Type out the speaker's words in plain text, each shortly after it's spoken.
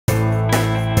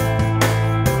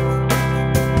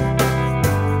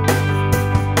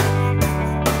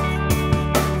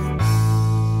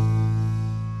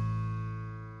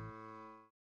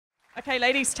Okay,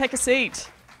 ladies, take a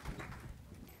seat.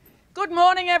 Good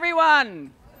morning,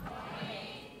 everyone. Good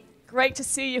morning. Great to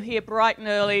see you here bright and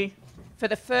early for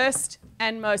the first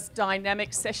and most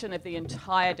dynamic session of the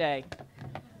entire day.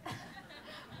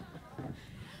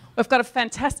 We've got a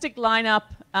fantastic lineup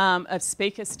of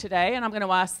speakers today, and I'm going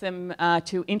to ask them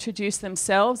to introduce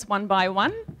themselves one by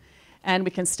one, and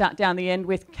we can start down the end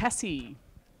with Cassie.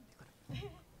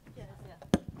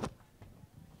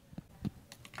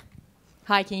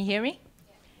 Hi, can you hear me?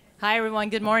 Hi, everyone.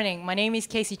 Good morning. My name is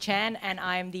Cassie Chan, and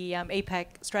I'm the APAC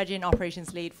Strategy and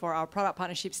Operations Lead for our Product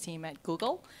Partnerships team at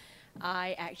Google.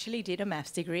 I actually did a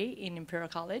maths degree in Imperial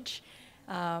College.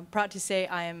 Proud to say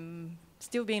I am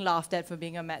still being laughed at for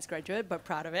being a maths graduate, but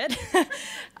proud of it.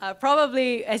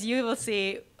 Probably, as you will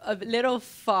see, a little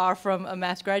far from a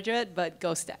maths graduate, but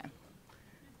go Stan.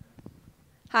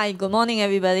 Hi, good morning,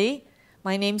 everybody.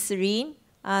 My name's Serene.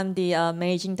 I'm the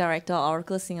Managing Director of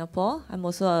Oracle Singapore. I'm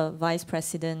also a Vice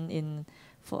President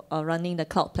for running the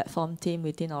cloud platform team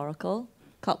within Oracle.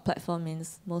 Cloud platform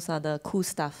means most of the cool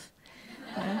stuff.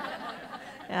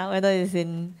 Yeah, whether it's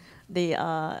in the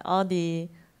all the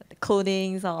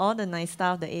codings or all the nice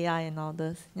stuff, the AI and all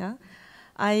this. Yeah,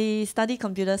 I studied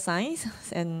computer science,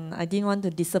 and I didn't want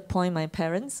to disappoint my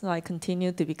parents, so I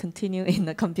continued in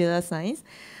the computer science,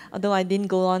 although I didn't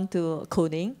go on to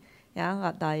coding.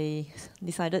 Yeah, but I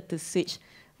decided to switch.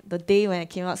 The day when I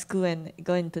came out of school and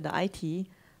go into the IT,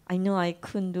 I know I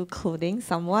couldn't do coding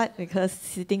somewhat because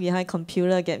sitting behind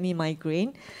computer get me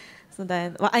migraine. So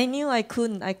then, well, I knew I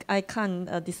couldn't. I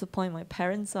can't disappoint my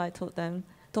parents. So I told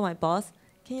my boss,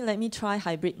 can you let me try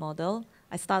hybrid model?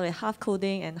 I started with half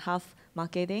coding and half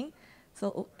marketing.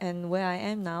 So and where I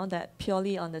am now, that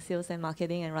purely on the sales and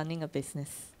marketing and running a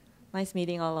business. Nice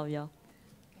meeting all of you.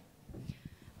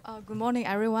 Good morning,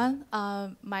 everyone.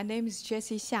 My name is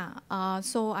Jessie Siew.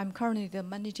 So I'm currently the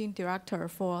Managing Director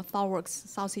for ThoughtWorks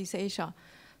Southeast Asia.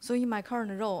 So in my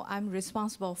current role, I'm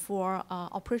responsible for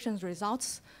operations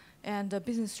results and the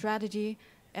business strategy,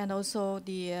 and also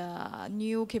the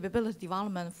new capability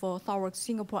development for ThoughtWorks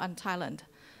Singapore and Thailand.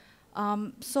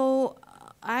 So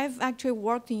I've actually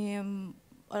worked in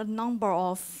a number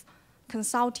of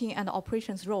consulting and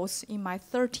operations roles in my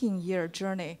 13-year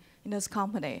journey in this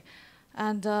company.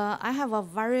 And I have a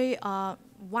very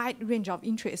wide range of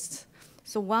interests.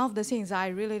 So one of the things I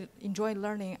really enjoy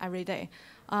learning every day.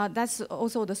 That's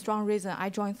also the strong reason I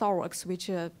joined ThoughtWorks, which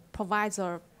provides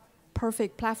a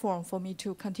perfect platform for me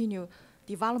to continue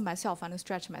develop myself and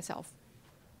stretch myself.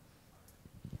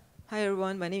 Hi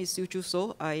everyone, my name is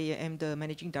Siew. I am the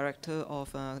Managing Director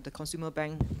of the Consumer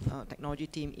Bank Technology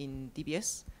team in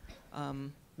DBS.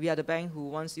 We are the bank who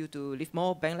wants you to live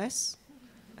more, bank less.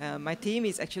 My team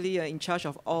is actually in charge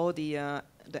of all the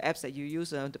apps that you use,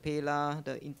 the PayLah,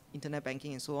 the internet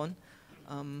banking and so on,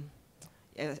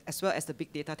 as well as the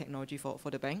big data technology for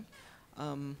the bank.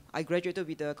 I graduated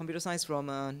with computer science from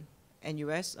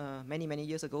NUS many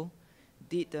years ago.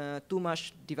 Did too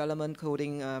much development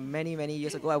coding many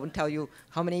years ago. I won't tell you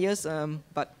how many years,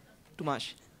 but too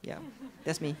much. Yeah,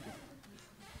 that's me.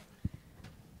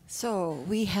 So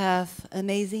we have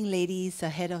amazing ladies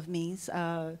ahead of me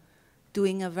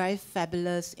doing a very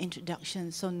fabulous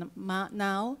introduction. So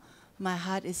now my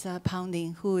heart is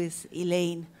pounding. Who is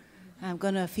Elaine? I'm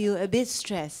going to feel a bit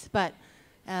stressed. But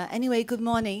anyway, good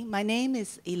morning. My name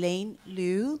is Elaine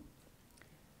Liew.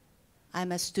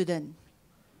 I'm a student.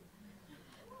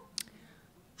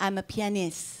 I'm a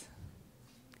pianist.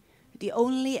 The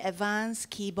only advanced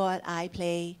keyboard I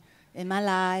play in my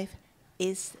life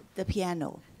is the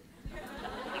piano.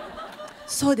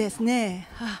 So desu ne.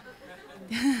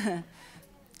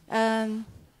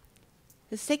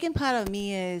 The second part of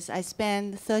me is I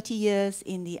spent 30 years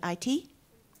in the IT.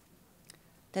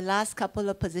 The last couple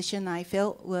of positions I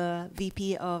filled were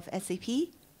VP of SAP,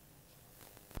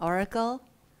 Oracle,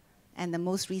 and the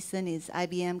most recent is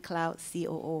IBM Cloud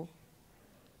COO.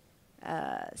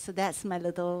 So that's my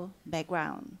little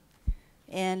background.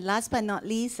 And last but not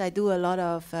least, I do a lot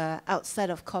of outside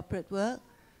of corporate work.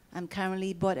 I'm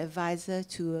currently board advisor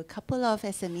to a couple of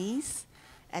SMEs,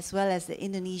 as well as the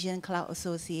Indonesian Cloud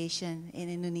Association in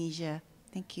Indonesia.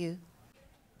 Thank you.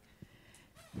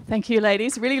 Thank you,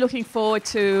 ladies. Really looking forward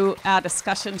to our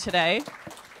discussion today.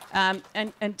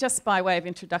 And just by way of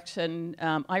introduction,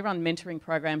 I run mentoring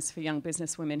programs for young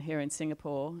businesswomen here in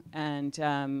Singapore, and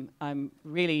I'm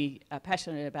really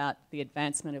passionate about the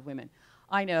advancement of women.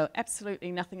 I know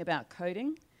absolutely nothing about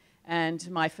coding, and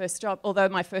my first job, although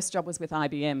my first job was with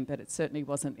IBM, but it certainly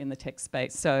wasn't in the tech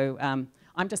space. So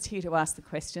I'm just here to ask the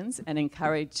questions and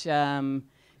encourage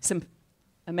some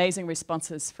amazing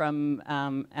responses from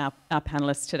our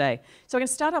panellists today. So I'm going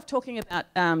to start off talking about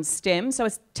STEM. So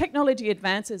as technology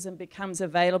advances and becomes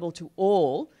available to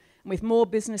all, and with more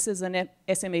businesses and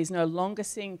SMEs no longer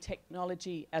seeing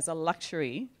technology as a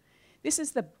luxury, this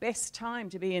is the best time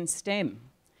to be in STEM.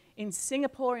 In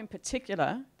Singapore in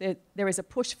particular, there is a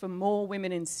push for more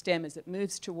women in STEM as it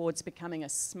moves towards becoming a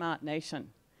smart nation.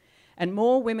 And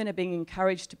more women are being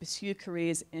encouraged to pursue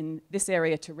careers in this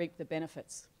area to reap the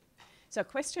benefits. So a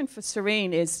question for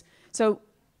Serene is, so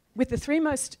with the three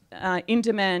most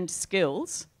in-demand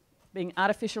skills, being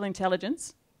artificial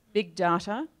intelligence, big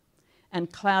data,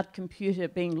 and cloud computer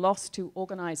being lost to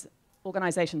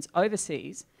organisations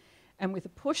overseas, and with a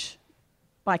push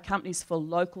by companies for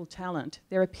local talent,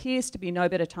 there appears to be no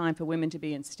better time for women to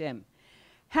be in STEM.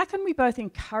 How can we both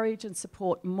encourage and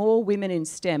support more women in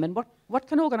STEM, and what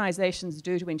can organisations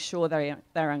do to ensure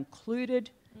they're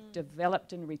included,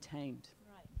 developed and retained?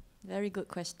 Right. Very good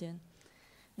question.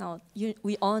 Now,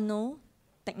 we all know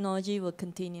technology will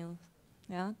continue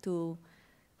to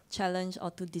challenge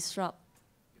or to disrupt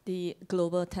the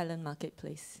global talent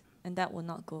marketplace, and that will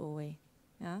not go away.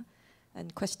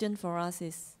 And question for us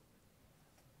is,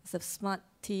 as a smart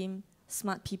team,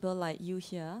 smart people like you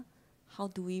here, how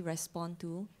do we respond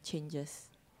to changes?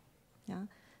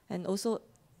 And also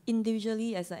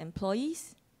individually as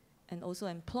employees and also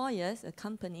employers,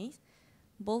 companies,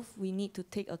 both we need to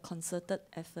take a concerted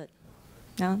effort.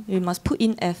 We must put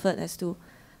in effort as to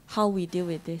how we deal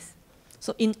with this.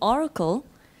 So in Oracle,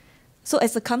 so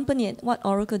as a company, what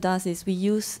Oracle does is we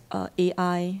use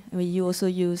AI, we also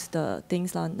use the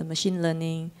things like the machine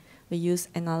learning, we use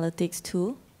analytics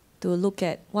too, to look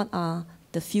at what are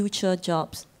the future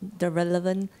jobs, the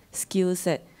relevant skills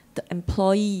that the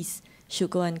employees should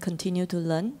go and continue to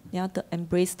learn, to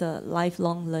embrace the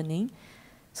lifelong learning,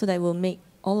 so that will make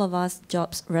all of us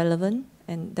jobs relevant,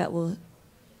 and that will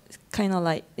kind of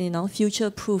like,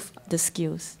 future-proof the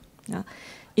skills.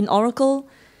 In Oracle,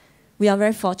 we are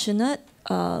very fortunate.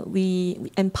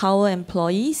 We empower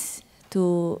employees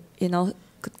to,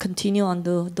 continue on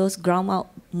those ground-out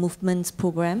movements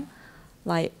program,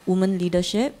 like women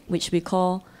leadership, which we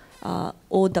call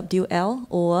OWL,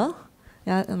 OWL.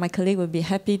 My colleague will be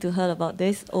happy to hear about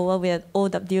this. OWL, we have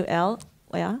OWL.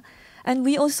 And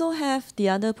we also have the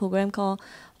other program called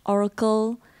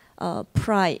Oracle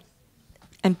Pride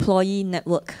Employee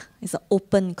Network. It's an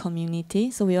open community,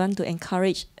 so we want to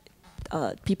encourage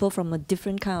people from a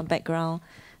different kind of background,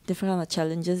 different kind of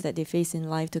challenges that they face in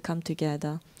life to come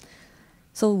together.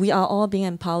 So we are all being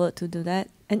empowered to do that.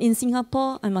 And in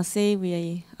Singapore, I must say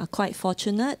we are quite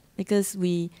fortunate because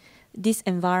these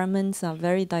environments are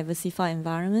very diversified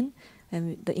environment,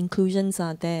 and the inclusions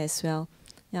are there as well.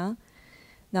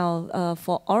 Now,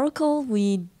 for Oracle,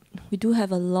 we do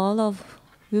have a lot of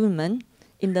women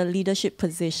in the leadership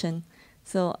position.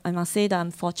 So I must say that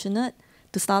I'm fortunate.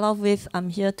 To start off with, I'm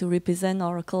here to represent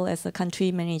Oracle as a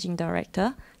country managing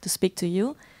director, to speak to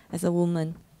you as a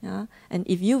woman. And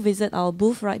if you visit our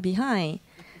booth right behind,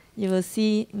 you will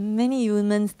see many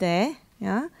women there,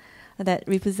 that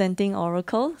representing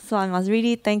Oracle. So I must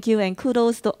really thank you and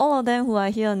kudos to all of them who are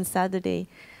here on Saturday.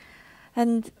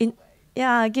 And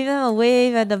give them a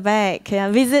wave at the back.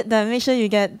 Visit them, make sure you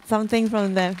get something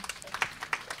from them.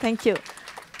 Thank you.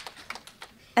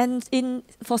 And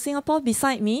for Singapore,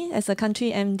 beside me as a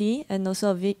country MD and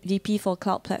also a VP for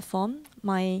cloud platform,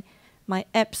 my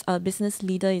apps business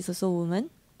leader is also a woman.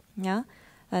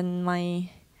 And my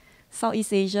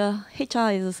Southeast Asia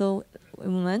HR is also a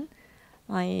woman.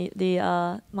 In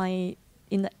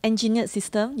the engineered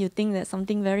system, you think that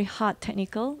something very hard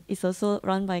technical is also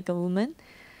run by a woman.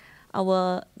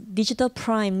 Our digital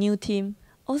prime new team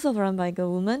also run by a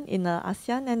woman in the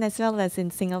ASEAN and as well as in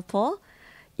Singapore.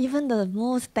 Even the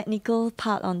most technical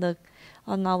part on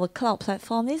our cloud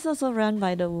platform is also run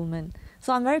by the woman.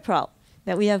 So I'm very proud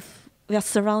that we are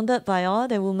surrounded by all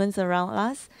the women around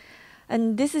us.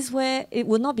 And this is where it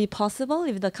would not be possible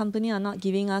if the company are not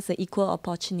giving us an equal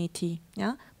opportunity,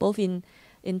 both in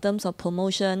terms of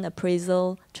promotion,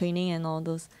 appraisal, training, and all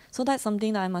those. So that's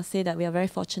something that I must say that we are very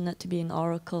fortunate to be in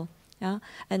Oracle.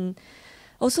 And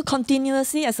also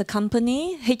continuously as a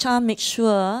company, HR makes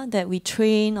sure that we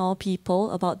train all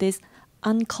people about this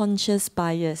unconscious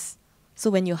bias. So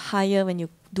when you hire, when you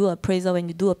do appraisal, when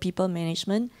you do a people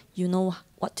management, you know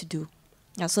what to do.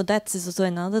 So that is also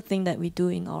another thing that we do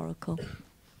in Oracle.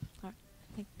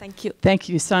 Thank you. Thank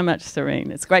you so much,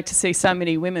 Serene. It's great to see so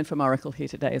many women from Oracle here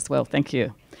today as well. Thank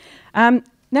you.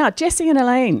 Now, Jessie and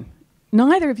Elaine,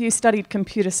 neither of you studied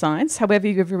computer science. However,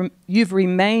 you've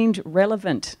remained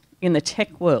relevant in the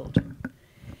tech world.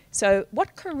 So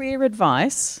what career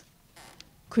advice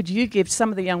could you give some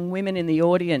of the young women in the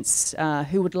audience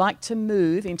who would like to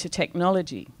move into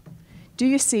technology, do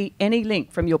you see any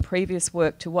link from your previous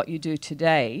work to what you do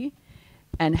today,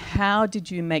 and how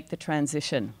did you make the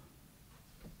transition?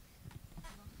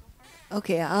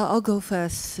 Okay, I'll go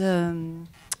first.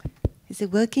 Is it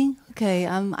working? Okay,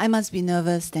 I must be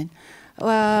nervous then.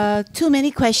 Too many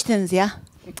questions, yeah?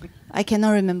 I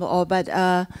cannot remember all, but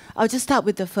I'll just start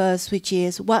with the first, which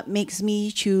is what makes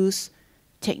me choose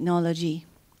technology?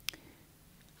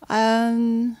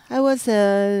 I was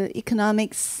an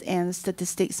economics and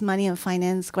statistics, money and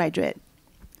finance graduate.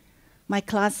 My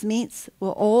classmates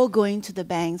were all going to the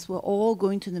banks, were all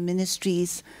going to the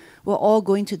ministries, were all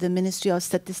going to the Ministry of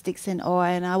Statistics and all,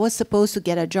 and I was supposed to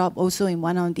get a job also in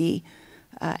one of the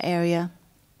area.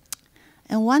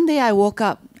 And one day I woke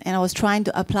up and I was trying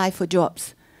to apply for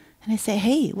jobs. And I said,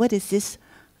 hey, what is this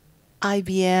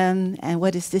IBM and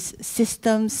what is this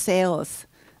system sales?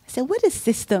 I said, what is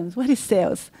systems? What is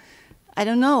sales? I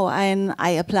don't know, and I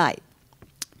applied.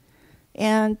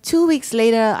 And 2 weeks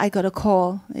later, I got a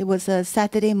call. It was a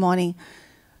Saturday morning.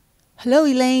 Hello,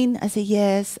 Elaine. I said,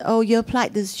 yes. Oh, you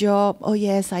applied this job? Oh,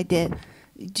 yes, I did.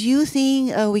 Do you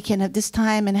think we can have this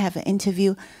time and have an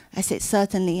interview? I said,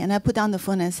 certainly. And I put down the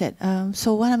phone and said,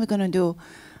 so what am I going to do?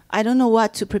 I don't know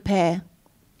what to prepare.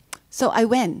 So I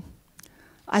went.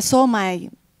 I saw my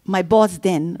boss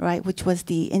then, right, which was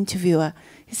the interviewer.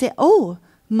 He said, oh,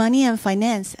 money and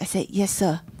finance. I said, yes,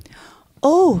 sir.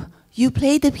 Oh, you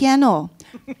play the piano?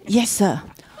 Yes, sir.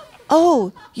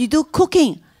 Oh, you do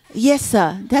cooking? Yes,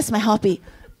 sir. That's my hobby.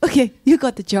 Okay, you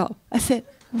got the job. I said,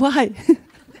 why?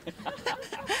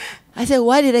 I said,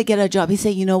 why did I get a job? He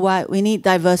said, you know what? We need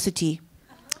diversity.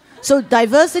 So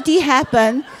diversity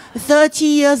happened 30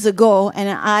 years ago, and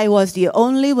I was the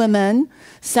only woman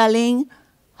selling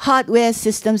hardware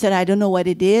systems that I don't know what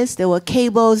it is. There were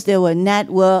cables, there were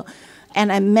network,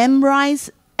 and I memorized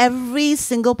every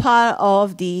single part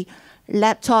of the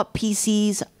laptop,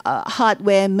 PCs,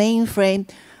 hardware, mainframe,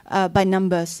 by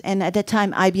numbers. And at that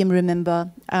time, IBM, remember,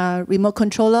 remote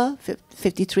controller,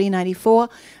 5394,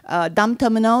 dumb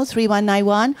terminal,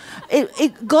 3191.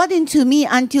 It got into me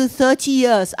until 30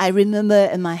 years, I remember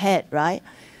in my head, right?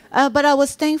 But I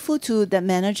was thankful to the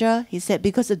manager. He said,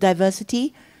 because of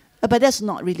diversity. But that's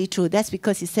not really true. That's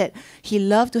because he said he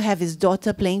loved to have his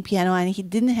daughter playing piano, and he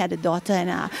didn't have a daughter,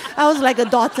 and I was like a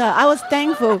daughter. I was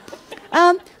thankful.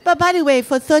 But by the way,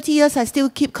 for 30 years, I still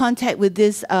keep contact with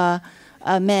this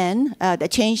man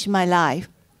that changed my life.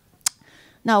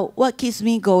 Now, what keeps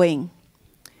me going?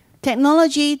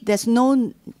 Technology, there's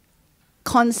no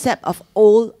concept of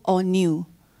old or new.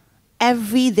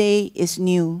 Every day is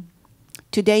new.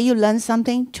 Today you learn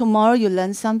something, tomorrow you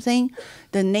learn something,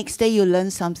 the next day you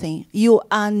learn something. You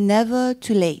are never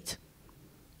too late.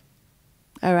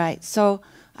 All right, so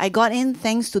I got in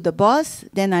thanks to the boss,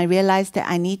 then I realized that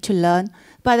I need to learn.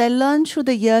 But I learned through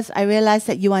the years, I realized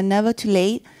that you are never too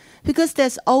late because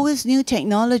there's always new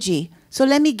technology. So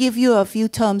let me give you a few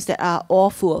terms that are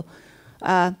awful.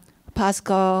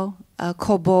 Pascal,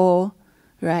 COBOL,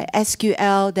 right?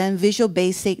 SQL, then Visual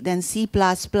Basic, then C++,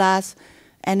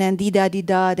 and then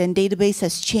DIDA, then database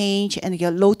has changed, and you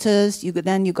got Lotus,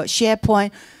 then you got SharePoint.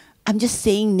 I'm just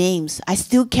saying names. I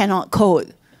still cannot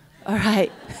code, all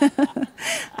right?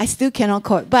 I still cannot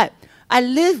code, but I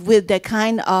live with that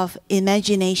kind of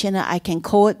imagination that I can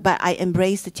code, but I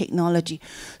embrace the technology.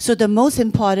 So the most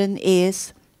important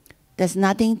is there's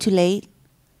nothing too late.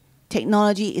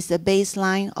 Technology is the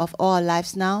baseline of all our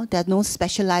lives now. There's no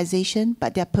specialization,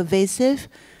 but they're pervasive.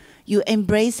 You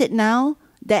embrace it now.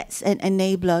 That's an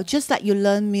enabler. Just like you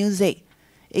learn music,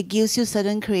 it gives you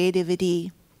certain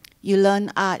creativity. You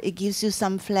learn art, it gives you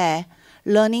some flair.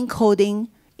 Learning coding,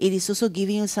 it is also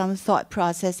giving you some thought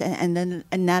process and an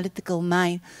analytical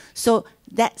mind. So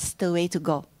that's the way to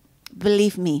go.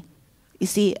 Believe me. You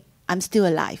see, I'm still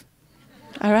alive.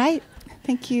 All right?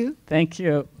 Thank you. Thank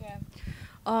you.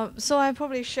 Yeah. So I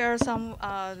probably share some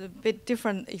bit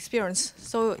different experience.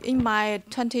 So in my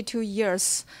 22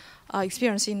 years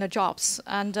experience in the jobs,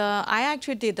 and I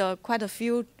actually did quite a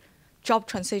few role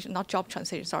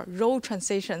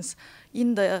transitions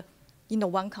in the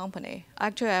one company.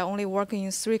 Actually, I only work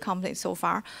in 3 companies so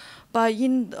far, but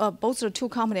in both the 2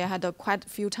 companies, I had quite a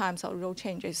few times of role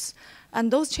changes,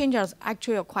 and those changes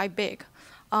actually are quite big.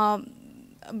 But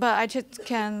I just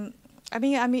can. I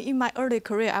mean, in my early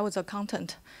career, I was an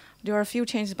accountant. There are a few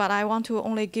changes, but I want to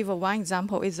only give one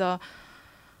example. Is I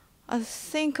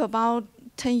think about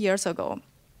 10 years ago,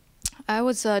 I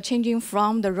was changing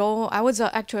from the role. I was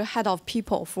actually head of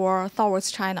people for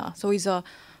ThoughtWorks China. So it's a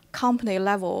company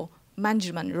level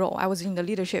management role. I was in the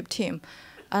leadership team.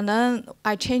 And then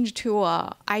I changed to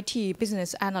IT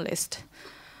business analyst.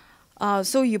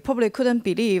 So you probably couldn't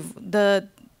believe the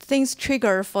things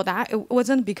triggered for that. It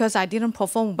wasn't because I didn't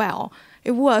perform well.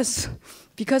 It was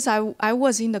because I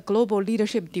was in the global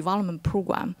leadership development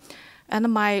program.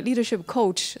 And my leadership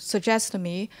coach suggested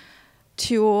me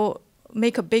to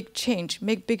make a big change,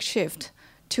 make big shift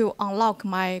to unlock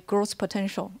my growth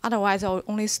potential. Otherwise, I'll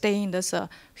only stay in this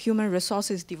human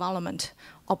resources development,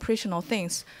 operational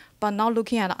things, but not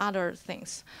looking at other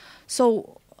things.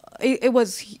 So it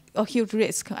was a huge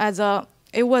risk.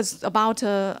 It was about,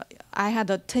 I had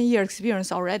a 10-year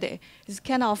experience already. It's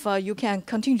kind of, you can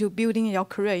continue building your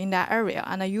career in that area,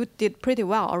 and you did pretty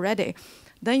well already.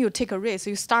 Then you take a risk,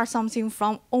 you start something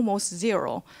from almost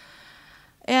zero.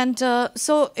 And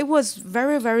so it was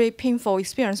very, very painful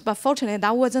experience, but fortunately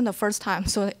that wasn't the first time.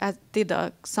 So I did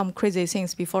some crazy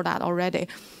things before that already.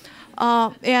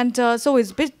 So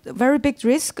it's very big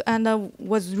risk and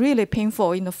was really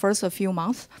painful in the first few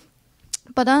months.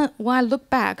 But then when I look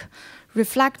back,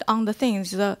 reflect on the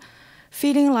things,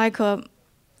 feeling like,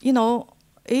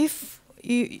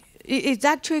 it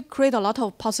actually created a lot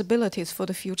of possibilities for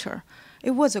the future.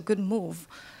 It was a good move.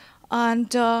 And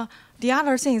the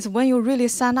other thing is when you really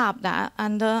sign up that,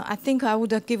 and I think I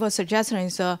would give a suggestion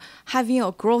is having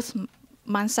a growth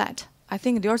mindset. I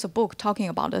think there's a book talking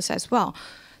about this as well.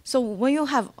 So when you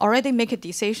have already made a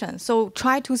decision, so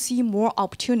try to see more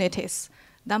opportunities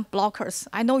than blockers.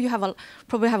 I know you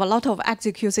probably have a lot of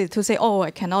excuses to say, oh,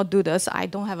 I cannot do this, I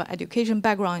don't have an education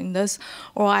background in this,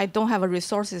 or I don't have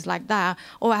resources like that,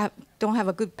 or I don't have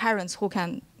a good parents who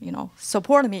can,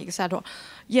 support me, etc.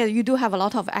 Yeah, you do have a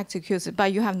lot of excuses,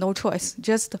 but you have no choice.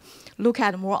 Just look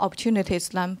at more opportunities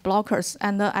than blockers.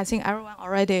 And I think everyone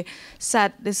already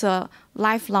said this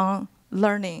lifelong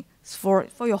learning for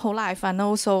your whole life, and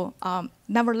also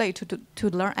never late to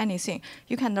learn anything.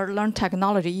 You can learn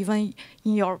technology. Even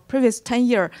in your previous 10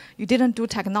 years, you didn't do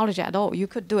technology at all. You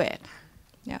could do it.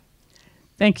 Yeah.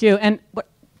 Thank you. And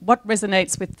what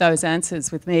resonates with those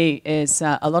answers with me is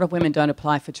a lot of women don't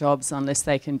apply for jobs unless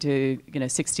they can do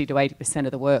 60 to 80%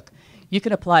 of the work. You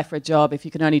can apply for a job if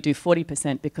you can only do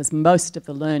 40% because most of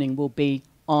the learning will be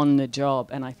on the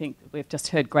job. And I think we've just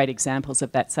heard great examples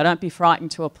of that. So don't be frightened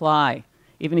to apply.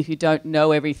 Even if you don't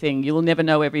know everything, you will never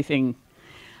know everything.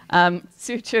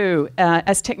 Choo,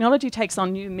 as technology takes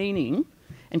on new meaning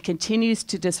and continues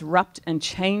to disrupt and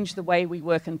change the way we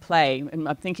work and play, and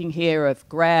I'm thinking here of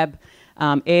Grab,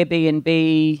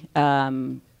 Airbnb,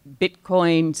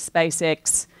 Bitcoin,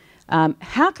 SpaceX,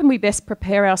 how can we best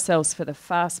prepare ourselves for the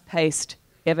fast-paced,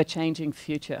 ever-changing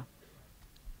future?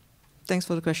 Thanks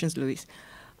for the questions, Louise.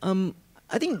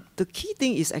 I think the key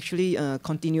thing is actually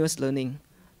continuous learning.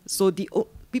 So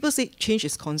people say change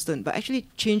is constant, but actually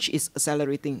change is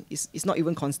accelerating. It's not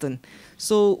even constant.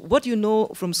 So what you know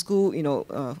from school,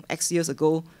 X years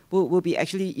ago, will be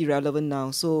actually irrelevant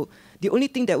now. So the only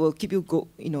thing that will keep you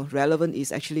relevant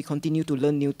is actually continue to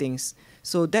learn new things.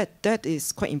 So that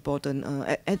is quite important.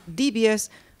 At DBS,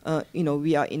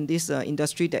 we are in this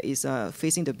industry that is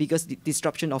facing the biggest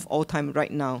disruption of all time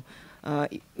right now.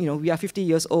 We are 50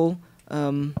 years old.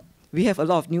 We have a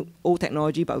lot of old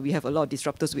technology, but we have a lot of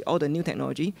disruptors with all the new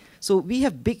technology. So we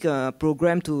have big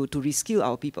program to reskill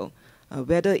our people.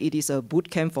 Whether it is a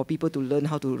boot camp for people to learn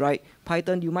how to write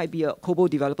Python, you might be a COBOL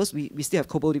developers. We still have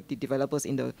COBOL developers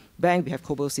in the bank. We have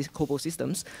COBOL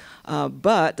systems,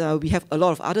 but we have a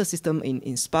lot of other systems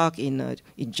in Spark, in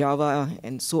Java,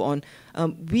 and so on.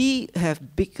 We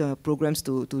have big programs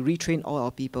to retrain all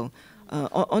our people.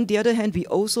 On the other hand, we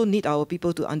also need our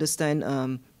people to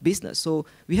understand business. So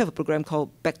we have a program called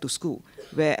Back to School,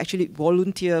 where actually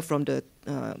volunteer from the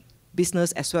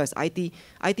business as well as IT.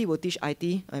 IT will teach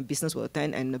IT, and business will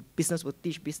attend, and the business will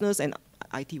teach business, and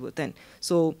IT will attend.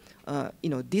 So,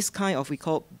 this kind of, we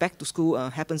call Back to School,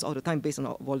 happens all the time based on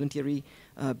a voluntary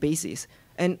basis.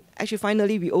 And actually,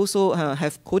 finally, we also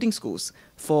have coding schools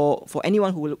for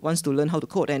anyone who wants to learn how to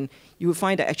code. And you will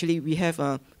find that actually we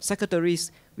have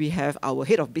secretaries, we have our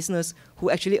head of business who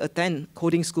actually attend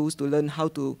coding schools to learn how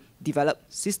to develop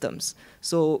systems.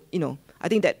 So, I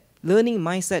think that learning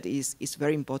mindset is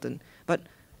very important. But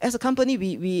as a company,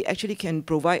 we actually can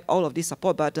provide all of this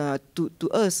support, but to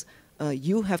us,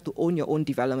 you have to own your own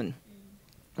development,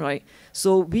 right?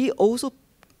 So we also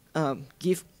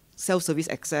give self-service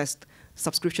access,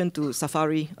 subscription to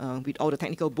Safari with all the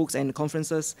technical books and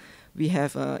conferences. We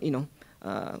have,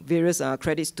 various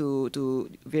credits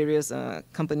to various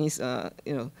companies,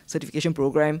 certification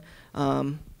program,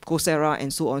 Coursera,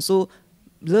 and so on. So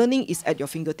learning is at your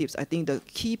fingertips. I think the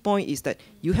key point is that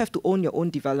you have to own your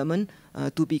own development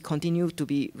to continue to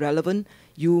be relevant.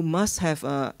 You must have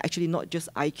actually not just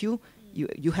IQ,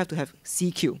 you have to have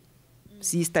CQ.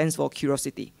 C stands for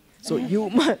curiosity. So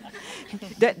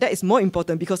that is more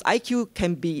important because IQ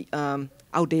can be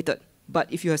outdated. But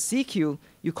if you have CQ,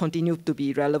 you continue to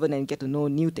be relevant and get to know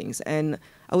new things. And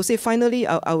I would say finally,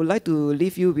 I would like to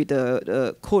leave you with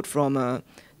a quote from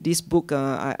this book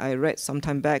I read some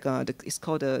time back. It's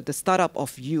called The Startup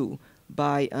of You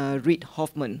by Reid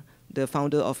Hoffman, the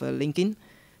founder of LinkedIn.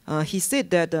 He said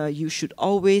that you should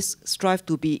always strive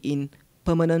to be in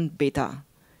permanent beta.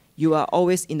 You are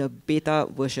always in a beta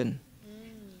version.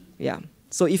 Yeah.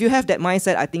 So if you have that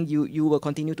mindset, I think you will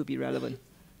continue to be relevant.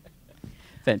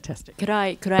 Fantastic. Could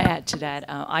I add to that?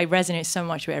 I resonate so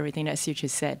much with everything that Siew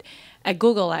just said. At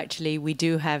Google, actually, we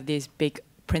do have this big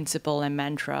principle and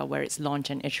mantra where it's launch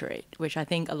and iterate, which I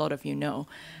think a lot of you know.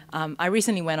 I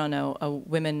recently went on a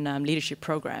women leadership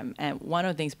program, and one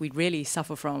of the things we really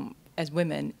suffer from as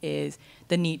women is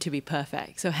the need to be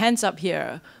perfect. So hands up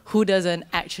here, who doesn't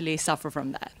actually suffer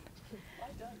from that?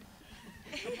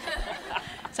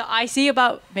 So I see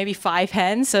about maybe 5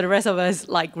 hands, so the rest of us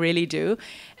like really do.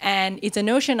 And it's a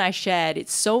notion I shared.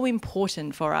 It's so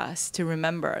important for us to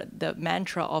remember the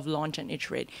mantra of launch and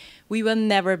iterate. We will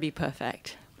never be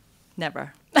perfect,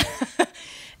 never.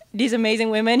 These amazing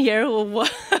women here who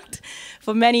worked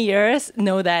for many years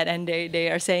know that, and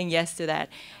they are saying yes to that.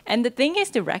 And the thing is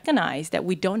to recognize that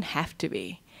we don't have to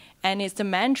be. And it's the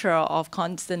mantra of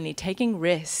constantly taking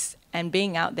risks and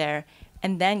being out there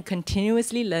and then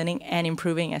continuously learning and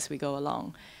improving as we go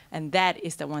along. And that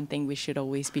is the one thing we should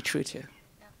always be true to.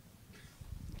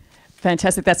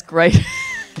 Fantastic, that's great.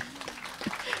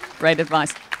 Great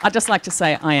advice. I'd just like to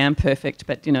say I am perfect,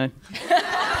 but you know.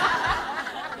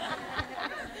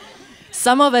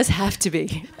 Some of us have to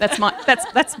be. That's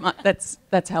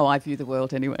how I view the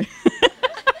world anyway.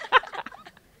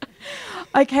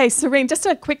 Okay, Serene, just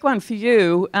a quick one for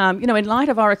you. You know, in light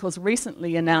of Oracle's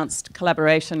recently announced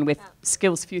collaboration with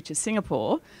Skills Future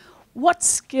Singapore, what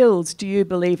skills do you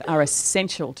believe are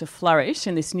essential to flourish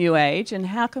in this new age, and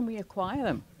how can we acquire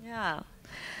them? Yeah.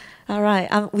 All right.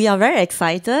 We are very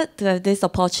excited to have this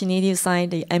opportunity to sign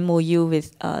the MOU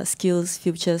with Skills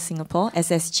Future Singapore,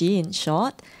 SSG in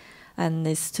short, and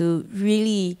it's to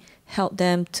really help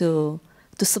them to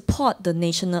support the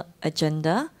national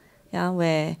agenda,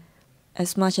 where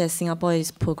as much as Singapore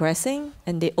is progressing,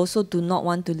 and they also do not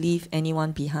want to leave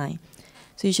anyone behind.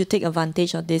 So you should take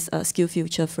advantage of this Skill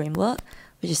Future framework,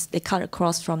 which is they cut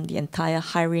across from the entire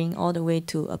hiring all the way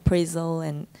to appraisal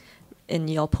and in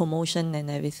your promotion and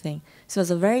everything. So it's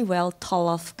a very well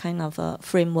thought of kind of a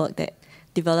framework that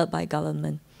developed by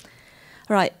government.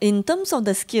 All right, in terms of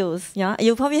the skills,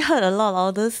 you probably heard a lot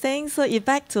of those things. So it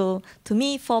back to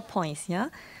me 4 points.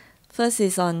 First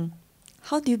is on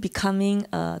how do you becoming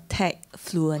a tech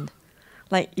fluent?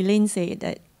 Like Elaine said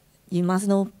that you must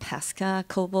know Pascal,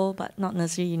 COBOL, but not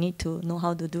necessarily you need to know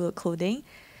how to do a coding.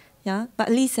 But at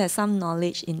least have some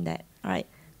knowledge in that. Right?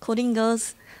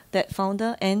 CodingGirls, that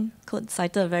founder and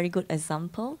cited a very good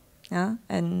example.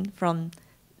 And from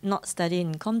not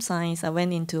studying in com science, I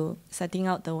went into setting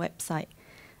out the website.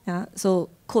 So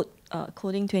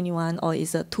Coding 21 or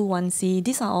is a 21C.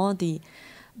 These are all the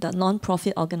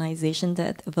non-profit organizations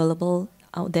that are available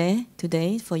out there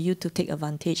today for you to take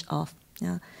advantage of.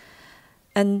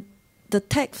 And the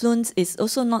tech fluence is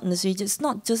also not necessarily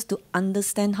not just to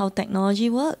understand how technology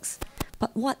works,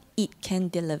 but what it can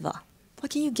deliver.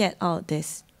 What can you get out of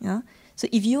this? So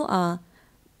if you are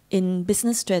in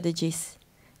business strategies,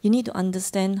 you need to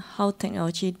understand how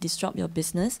technology disrupts your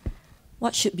business.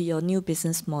 What should be your new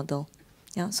business model?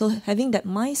 So having that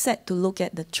mindset to look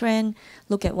at the trend,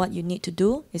 look at what you need to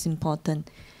do is important.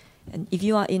 And if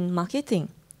you are in marketing,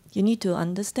 you need to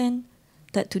understand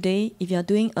that today, if you are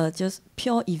doing a just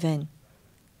pure event,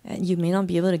 you may not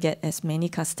be able to get as many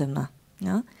customers.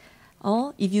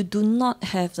 Or if you do not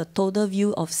have the total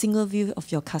view of single view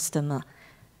of your customer,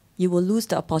 you will lose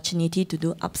the opportunity to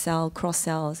do upsell,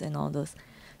 cross-sells, and all those.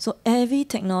 So every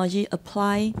technology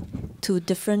apply to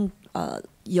different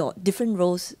your different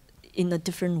roles in a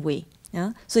different way.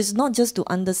 So it's not just to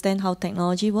understand how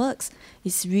technology works,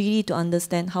 it's really to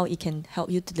understand how it can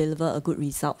help you to deliver a good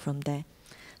result from there.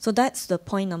 So that's the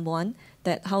point number 1,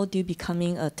 that how do you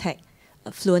becoming a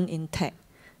fluent in tech.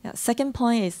 Second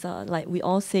point is, like we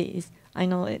all say, is I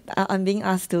know I'm being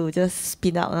asked to just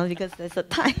speed up because there's a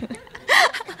time.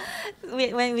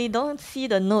 When we don't see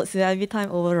the notes, every time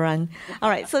overrun. All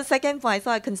right, so second point,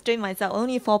 so I constrain myself,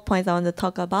 only 4 points I want to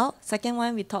talk about. Second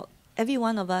one, every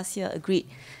one of us here agreed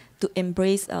to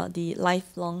embrace the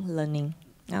lifelong learning.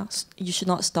 You should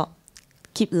not stop.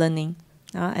 Keep learning.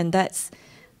 And that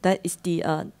is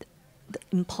the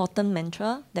important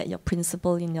mantra, that your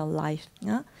principle in your life.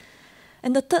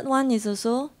 And the third one is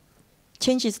also,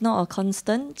 change is not a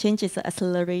constant, change is an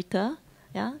accelerator.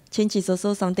 Yeah? Change is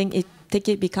also something,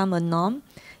 it become a norm.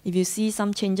 If you see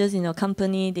some changes in your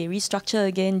company, they restructure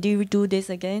again, do you do this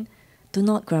again? Do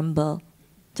not grumble.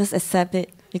 Just accept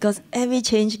it, because every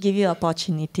change gives you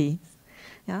opportunity.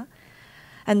 Yeah?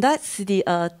 And that's the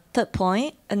third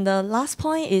point. And the last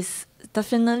point is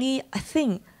definitely, I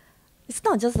think, it's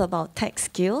not just about tech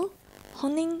skill.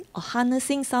 Honing or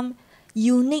harnessing some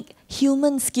unique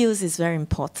human skills is very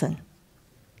important.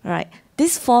 Right?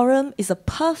 This forum is a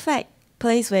perfect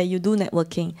place where you do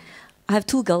networking. I have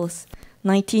 2 girls,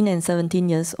 19 and 17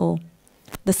 years old.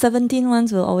 The 17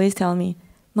 ones will always tell me,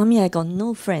 "Mommy, I got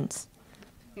no friends."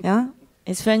 Yeah?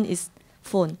 His friend is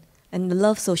phone. And they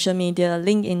love social media,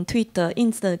 LinkedIn, Twitter,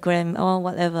 Instagram, or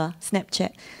whatever,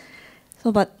 Snapchat.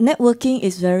 So, but networking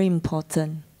is very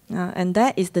important. And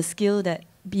that is the skill that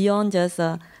beyond just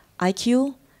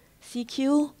IQ,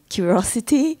 CQ,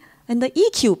 curiosity, and the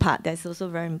EQ part, that's also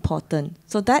very important.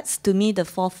 So that's, to me, the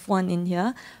fourth one in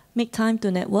here. Make time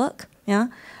to network. Yeah?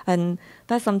 And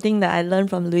that's something that I learned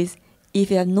from Louise. If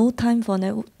you have no time for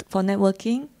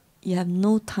networking, you have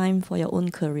no time for your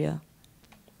own career.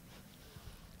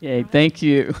 Yeah, thank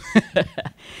you.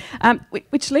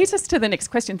 Which leads us to the next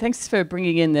question. Thanks for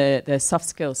bringing in the soft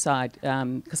skills side,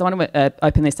 because I want to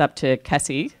open this up to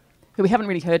Cassie, who we haven't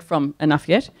really heard from enough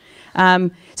yet.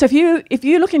 So if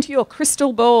you look into your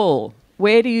crystal ball,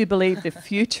 where do you believe the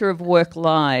future of work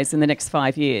lies in the next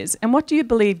 5 years? And what do you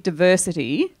believe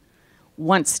diversity,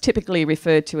 once typically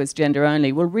referred to as gender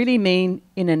only, will really mean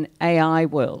in an AI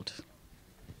world?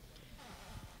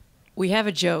 We have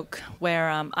a joke where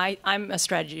I'm a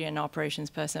strategy and operations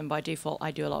person. By default,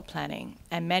 I do a lot of planning.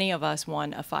 And many of us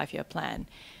want a 5-year plan.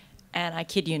 And I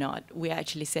kid you not, we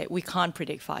actually say we can't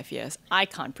predict 5 years. I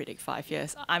can't predict 5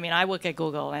 years. I mean, I work at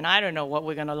Google, and I don't know what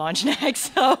we're going to launch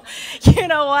next. So, you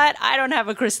know what? I don't have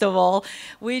a crystal ball.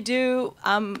 We do.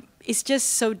 It's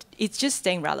just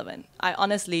staying relevant. I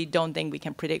honestly don't think we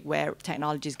can predict where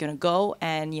technology is going to go.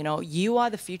 And you are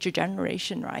the future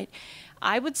generation, right?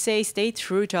 I would say stay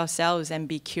true to ourselves and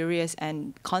be curious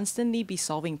and constantly be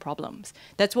solving problems.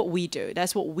 That's what we do.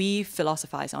 That's what we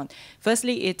philosophize on.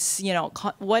 Firstly, it's,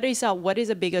 what is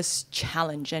the biggest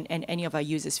challenge and any of our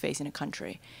users face in a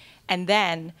country? And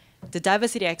then the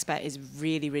diversity aspect is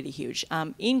really, really huge.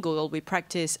 In Google, we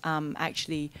practice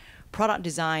actually product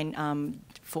design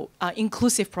for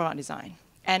inclusive product design.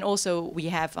 And also we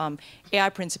have AI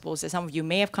principles that some of you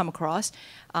may have come across,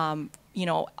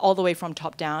 all the way from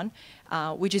top down,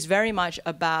 which is very much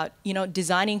about,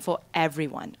 designing for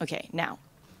everyone. Okay, now,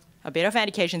 a bit of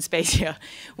education space here.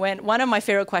 One of my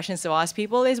favorite questions to ask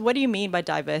people is, what do you mean by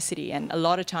diversity? And a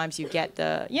lot of times you get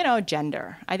the,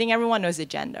 gender. I think everyone knows the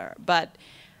gender, but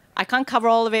I can't cover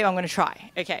all of it, I'm gonna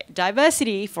try. Okay,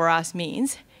 diversity for us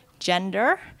means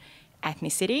gender,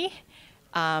 ethnicity,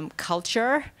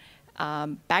 culture,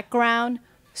 background,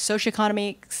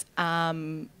 socioeconomics,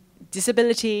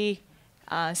 disability,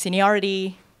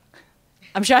 seniority.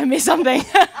 I'm sure I missed something.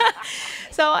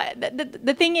 So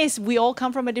the thing is, we all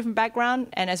come from a different background,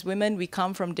 and as women, we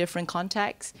come from different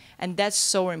contexts, and that's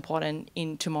so important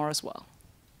in tomorrow's world.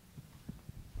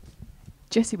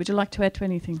 Jessie, would you like to add to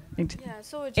anything? Yeah,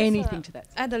 so just anything to that?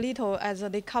 Add a little, as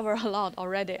they cover a lot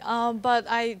already. But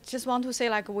I just want to say,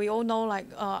 we all know,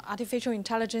 artificial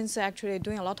intelligence actually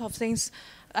doing a lot of things,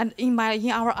 and in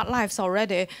our lives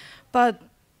already. But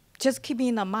just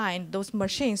keeping in mind, those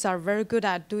machines are very good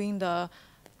at doing to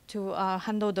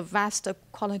handle the vast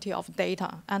quality of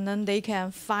data, and then they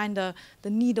can find the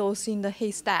needles in the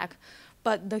haystack.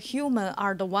 But the humans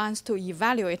are the ones to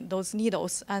evaluate those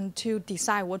needles and to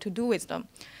decide what to do with them.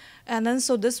 And then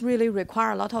so this really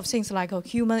requires a lot of things like a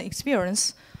human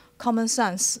experience, common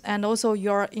sense, and also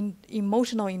your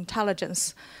emotional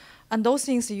intelligence. And those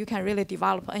things you can really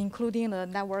develop, including the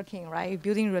networking, right?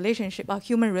 Building relationship, a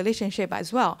human relationship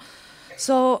as well.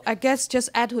 So I guess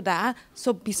just add to that.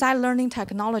 So besides learning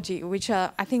technology, which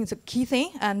I think is a key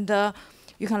thing, and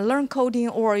you can learn coding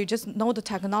or you just know the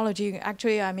technology.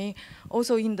 Actually, I mean,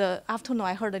 also in the afternoon,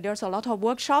 I heard that there's a lot of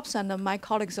workshops, and my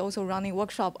colleagues also running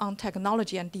workshop on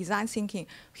technology and design thinking,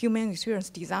 human experience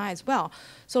design as well.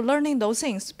 So learning those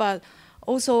things, but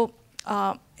also,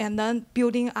 and then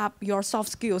building up your soft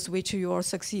skills, which you will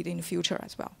succeed in the future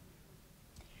as well.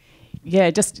 Yeah,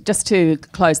 just to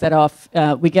close that off,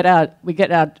 we get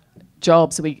our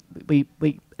jobs. We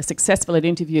are successful at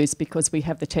interviews because we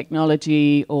have the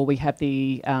technology or we have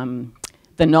the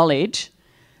knowledge.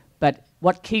 But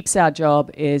what keeps our job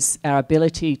is our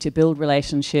ability to build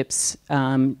relationships,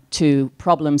 to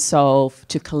problem solve,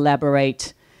 to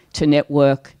collaborate, to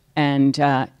network, and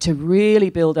to really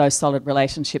build those solid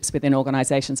relationships within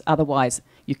organisations. Otherwise,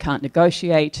 you can't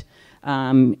negotiate,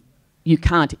 you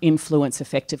can't influence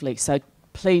effectively. So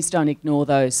please don't ignore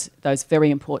those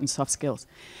very important soft skills.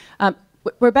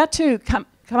 We're about to come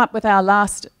up with our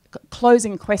last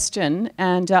closing question,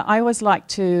 and I always like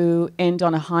to end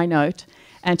on a high note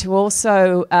and to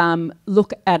also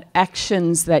look at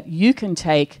actions that you can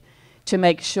take to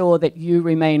make sure that you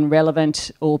remain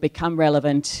relevant or become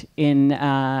relevant in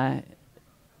the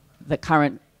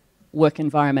current work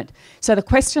environment. So the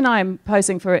question I'm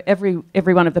posing for every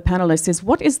one of the panelists is,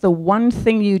 what is the one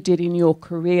thing you did in your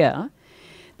career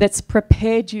that's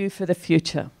prepared you for the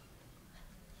future?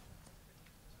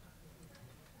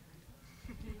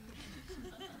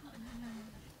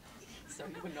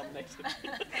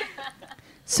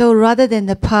 So rather than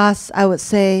the past, I would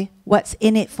say, what's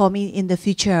in it for me in the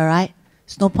future, right?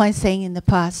 There's no point saying in the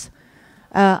past.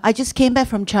 I just came back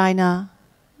from China.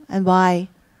 And why?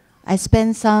 I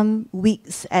spent some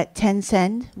weeks at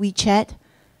Tencent, WeChat,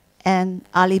 and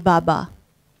Alibaba.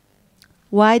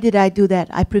 Why did I do that?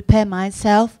 I prepare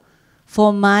myself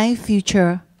for my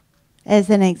future. As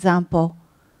an example,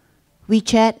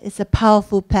 WeChat is a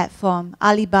powerful platform.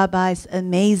 Alibaba is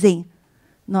amazing.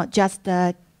 Not just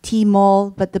the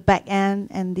Tmall, but the back end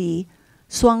and the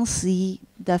Shuangxi,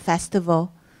 the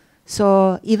festival.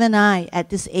 So even I,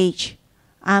 at this age,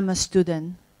 I'm a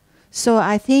student. So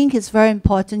I think it's very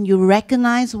important you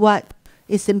recognize what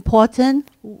is important.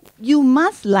 You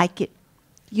must like it.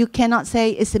 You cannot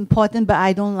say it's important, but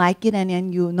I don't like it, and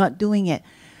then you're not doing it.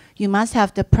 You must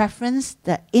have the preference,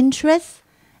 the interest,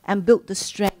 and build the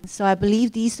strength. So I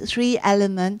believe these three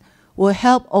elements will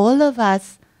help all of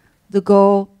us to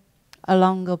go a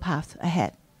longer path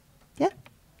ahead. Yeah,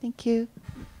 thank you.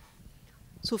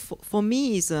 So for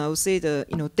me, is I would say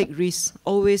take risks.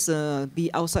 Always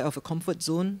be outside of a comfort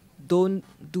zone. Don't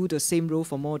do the same role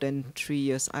for more than 3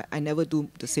 years. I never do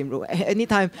the same role.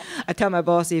 Anytime I tell my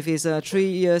boss, if it's 3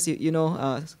 years,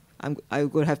 I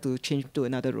will have to change to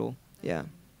another role. Yeah.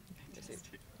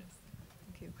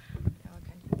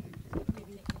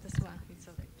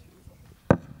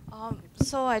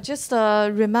 So I just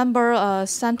remember a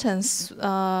sentence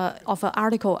of an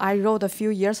article I wrote a few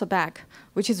years back,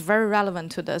 which is very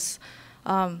relevant to this.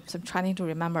 So I'm trying to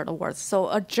remember the words. So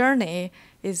a journey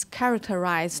is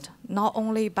characterized not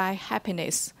only by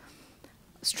happiness,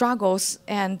 struggles,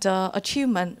 and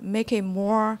achievement make it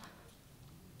more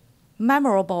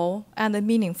memorable and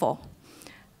meaningful.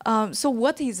 So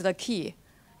what is the key?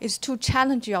 Is to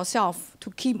challenge yourself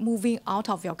to keep moving out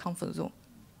of your comfort zone.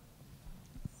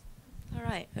 All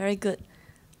right, very good.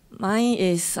 Mine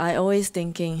is, I always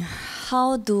thinking,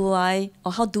 how do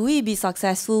we be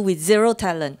successful with zero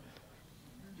talent?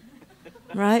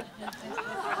 Right?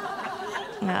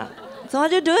 Yeah. So how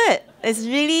do you do it? It's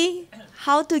really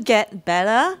how to get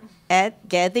better at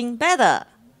getting better.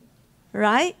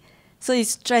 Right? So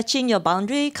it's stretching your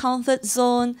boundary, comfort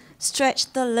zone,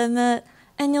 stretch the limit,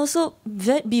 and also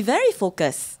be very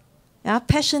focused. Yeah?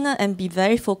 Passionate and be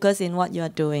very focused in what you're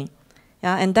doing.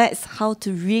 Yeah, and that's how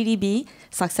to really be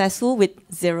successful with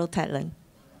zero talent.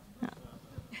 Yeah.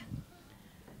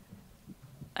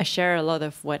 I share a lot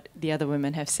of what the other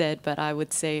women have said, but I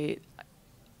would say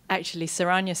actually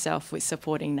surround yourself with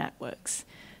supporting networks.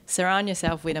 Surround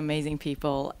yourself with amazing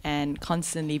people and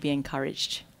constantly be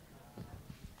encouraged.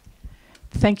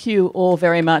 Thank you all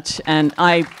very much. And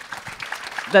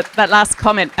that last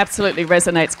comment absolutely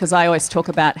resonates, because I always talk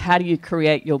about how do you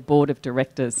create your board of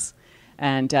directors.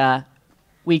 And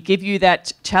we give you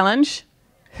that challenge.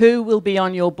 Who will be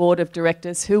on your board of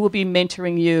directors? Who will be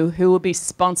mentoring you? Who will be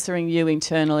sponsoring you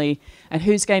internally? And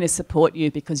who's going to support you?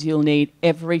 Because you'll need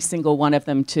every single one of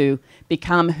them to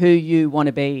become who you want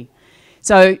to be.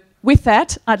 So with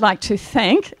that, I'd like to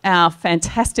thank our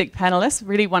fantastic panelists.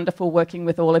 Really wonderful working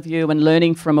with all of you and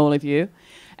learning from all of you.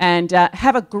 And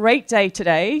have a great day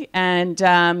today. And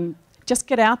just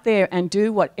get out there and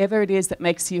do whatever it is that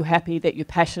makes you happy, that you're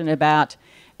passionate about.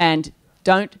 And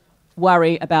don't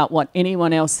worry about what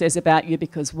anyone else says about you,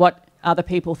 because what other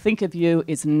people think of you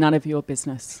is none of your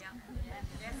business. Yeah.